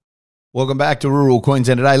Welcome back to Rural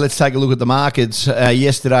Queensland today. Let's take a look at the markets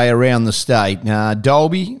yesterday around the state.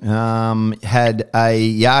 Dalby had a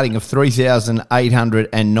yarding of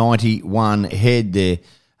 3,891 head there.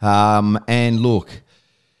 And look,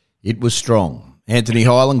 it was strong. Anthony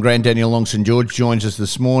Hyland, Grand Daniel St George, joins us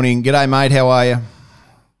this morning. G'day, mate. How are you?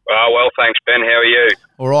 Well, thanks, Ben. How are you?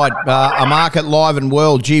 All right. A market live and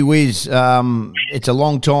well. Gee whiz. It's a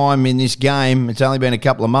long time in this game. It's only been a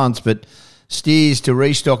couple of months, but steers to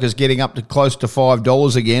restockers getting up to close to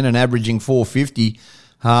 $5 again and averaging $4.50.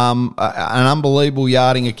 An unbelievable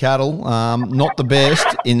yarding of cattle. Not the best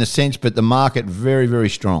in the sense, but the market very, very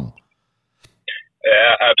strong.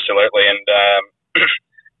 Yeah, absolutely. And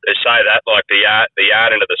to say that, like the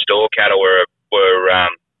yard into the store cattle were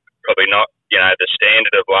probably not, the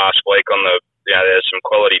standard of last week. There's some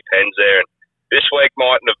quality pens there, and this week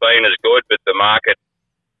mightn't have been as good, but the market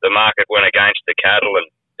went against the cattle,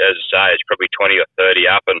 and as I say, it's probably 20 or 30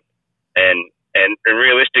 up, and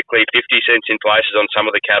realistically 50 cents in places on some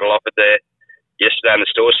of the cattle offered there yesterday in the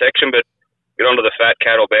store section. But get on to the fat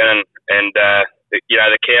cattle, Ben, and the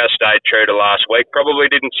cows stayed true to last week. Probably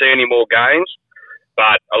didn't see any more gains,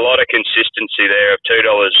 but a lot of consistency there of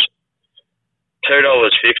 $2.55 to $6.55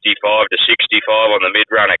 on the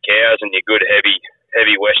mid-runner cows, and your good heavy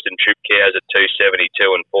Western trip cows at $2.72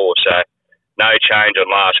 and $4. So no change on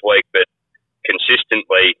last week, but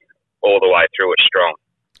consistently all the way through it's strong.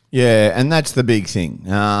 Yeah, and that's the big thing.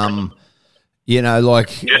 Just a lot of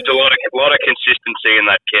consistency in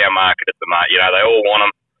that cow market at the moment. They all want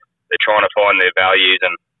them. They're trying to find their values,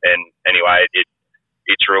 and anyway,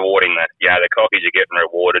 it's rewarding that. The cockies are getting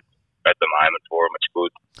rewarded at the moment for them. It's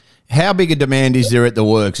good. How big a demand is there at the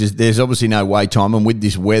works? There's obviously no wait time, and with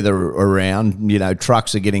this weather around,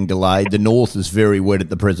 trucks are getting delayed. The north is very wet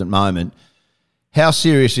at the present moment. How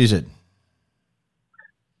serious is it?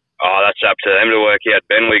 Oh, that's up to them to work out,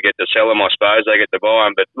 Ben. We get to sell them, I suppose. They get to buy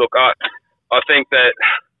them. But look, I think that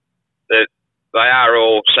they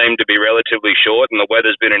all seem to be relatively short, and the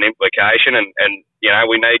weather's been an implication. And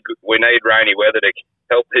we need rainy weather to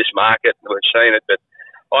help this market. We've seen it, but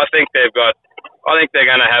I think they're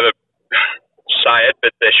going to have say it,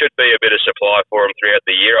 but there should be a bit of supply for them throughout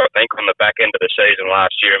the year. I think on the back end of the season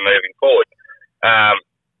last year and moving forward,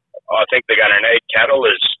 I think they're going to need cattle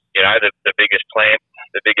as the biggest plant.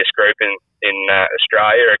 The biggest group in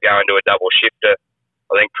Australia are going to a double shifter,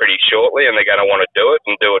 I think, pretty shortly, and they're going to want to do it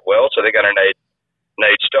and do it well. So they're going to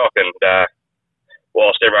need stock, and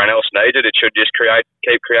whilst everyone else needs it, it should just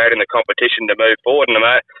keep creating the competition to move forward. And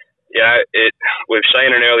we've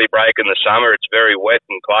seen an early break in the summer. It's very wet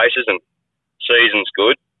in places, and season's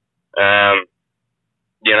good. If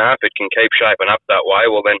it can keep shaping up that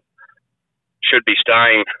way, well then should be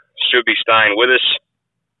staying with us.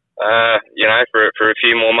 For a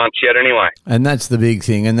few more months yet anyway. And that's the big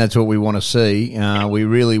thing, and that's what we want to see. We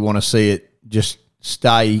really want to see it just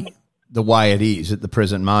stay the way it is at the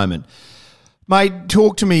present moment. Mate,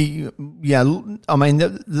 talk to me. I mean,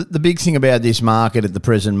 the big thing about this market at the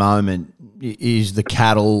present moment is the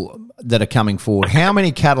cattle that are coming forward. How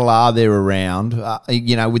many cattle are there around?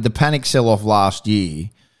 With the panic sell-off last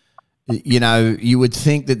year, you would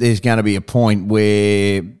think that there's going to be a point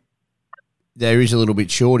where there is a little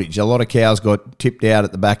bit shortage. A lot of cows got tipped out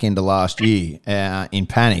at the back end of last year in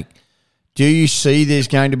panic. Do you see there's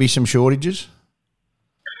going to be some shortages?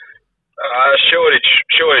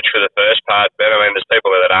 Shortage for the first part, but I mean, there's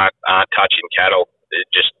people that aren't touching cattle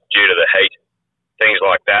just due to the heat, things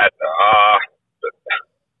like that.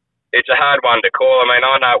 It's a hard one to call. I mean,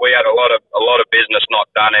 I know we had a lot of business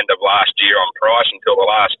not done end of last year on price until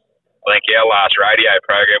I think our last radio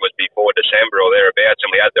program was before December or thereabouts, and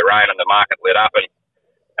we had the rain and the market lit up, and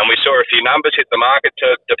we saw a few numbers hit the market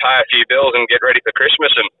to pay a few bills and get ready for Christmas,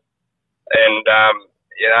 and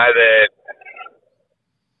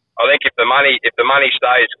I think if the money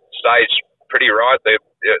stays pretty right,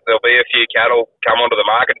 there'll be a few cattle come onto the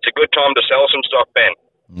market. It's a good time to sell some stock, Ben.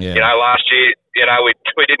 Yeah. Last year,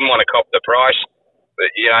 we didn't want to cop the price, but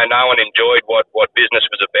no one enjoyed what business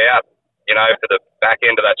was about. For the back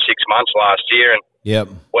end of that 6 months last year, and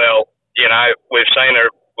well, we've seen a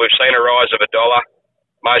rise of $1.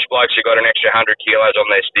 Most blokes have got an extra 100 kilos on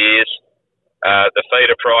their steers. The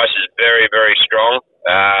feeder price is very, very strong.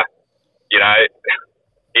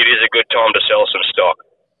 It is a good time to sell some stock.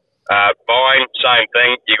 Buying, same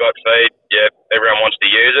thing. You got feed. Yeah, everyone wants to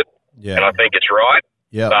use it, and I think it's right.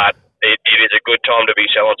 Yeah, but it is a good time to be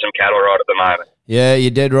selling some cattle right at the moment. Yeah, you're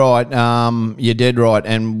dead right. You're dead right,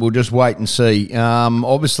 and we'll just wait and see.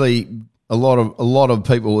 Obviously, a lot of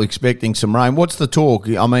people expecting some rain. What's the talk?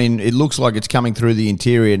 I mean, it looks like it's coming through the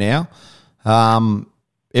interior now.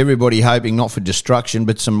 everybody hoping not for destruction,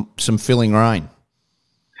 but some filling rain.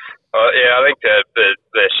 Yeah, I think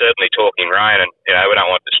they're certainly talking rain, and we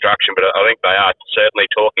don't want destruction, but I think they are certainly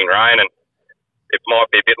talking rain, and it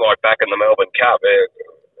might be a bit like back in the Melbourne Cup.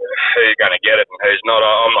 Who's going to get it and who's not,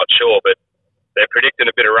 I'm not sure, but they're predicting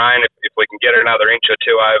a bit of rain. If we can get another inch or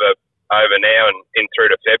two over now and in through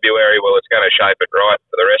to February, well, it's going to shape it right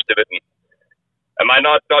for the rest of it. And mate,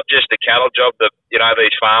 not just a cattle job.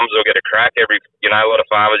 These farms will get a crack. A lot of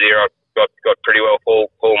farmers here have got pretty well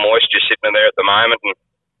full moisture sitting in there at the moment,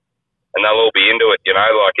 and they'll all be into it.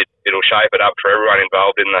 It'll shape it up for everyone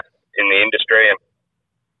involved in the industry. And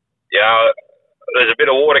there's a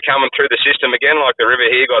bit of water coming through the system again. Like the river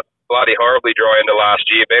here got bloody horribly dry into last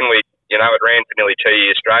year, Ben. It ran for nearly 2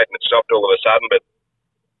 years straight, and it stopped all of a sudden. But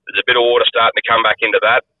there's a bit of water starting to come back into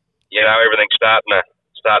that. Everything's starting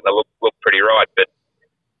to look pretty right. But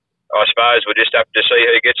I suppose we'll just have to see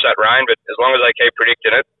who gets that rain. But as long as they keep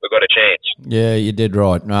predicting it, we've got a chance. Yeah, you did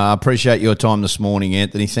right. I appreciate your time this morning,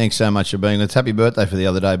 Anthony. Thanks so much for being with us. Happy birthday for the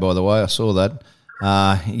other day, by the way. I saw that.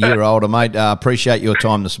 Year older, mate. Appreciate your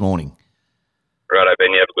time this morning. Righto,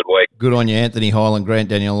 Ben. You have a good week. Good on you, Anthony Hyland, Grant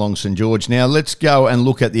Daniel along St George. Now, let's go and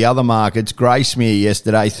look at the other markets. Gracemere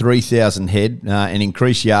yesterday, 3,000 head, and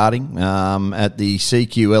increased yarding at the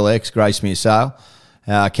CQLX Gracemere sale.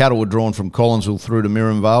 Cattle were drawn from Collinsville through to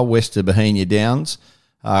Mirranvale, west to Bohemia Downs.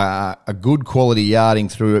 A good quality yarding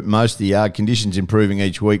through at most of the yard. Conditions improving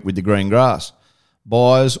each week with the green grass.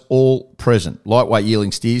 Buyers all present. Lightweight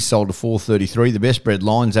yearling steers sold to 433. The best bred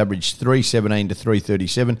lines averaged 317 to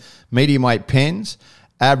 337. Medium weight pens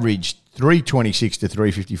averaged 326 to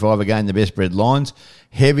 355. Again, the best bred lines.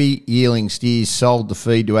 Heavy yearling steers sold the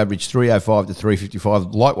feed to average 305 to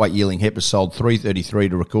 355. Lightweight yearling heifers sold 333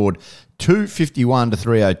 to record 251 to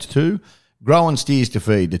 302. Growing steers to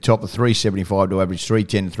feed, the top of 375 to average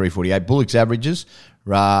 310 to 348. Bullocks averages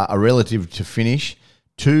are relative to finish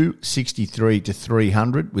 263 to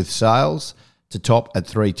 300 with sales to top at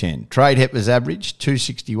 310. Trade heifers average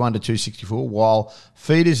 261 to 264, while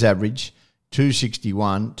feeders average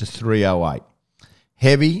 261 to 308.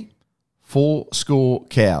 Heavy 4-score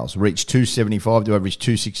cows reach 275 to average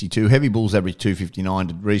 262. Heavy bulls average 259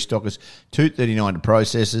 to restockers, 239 to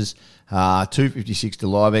processors, 256 to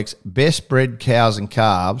livex. Best bred cows and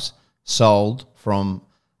calves sold from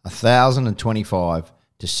 $1,025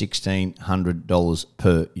 to $1,600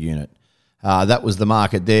 per unit. That was the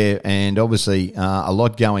market there, and obviously a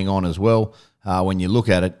lot going on as well. When you look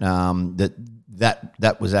at it,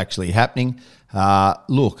 that was actually happening.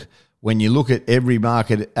 Look, when you look at every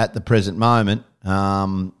market at the present moment,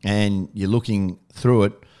 and you're looking through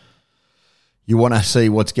it, you want to see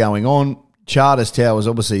what's going on. Charters Towers,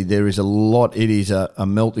 obviously, there is a lot. It is a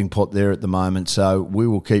melting pot there at the moment, so we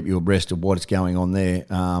will keep you abreast of what's going on there.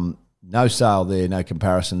 No sale there, no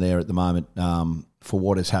comparison there at the moment for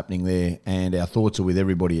what is happening there. And our thoughts are with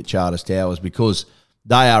everybody at Charters Towers because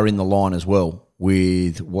they are in the line as well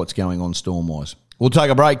with what's going on storm-wise. We'll take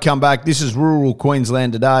a break, come back. This is Rural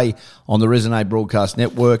Queensland Today on the Resonate Broadcast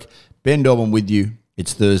Network. Ben Dobbin with you.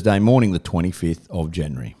 It's Thursday morning, the 25th of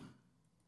January.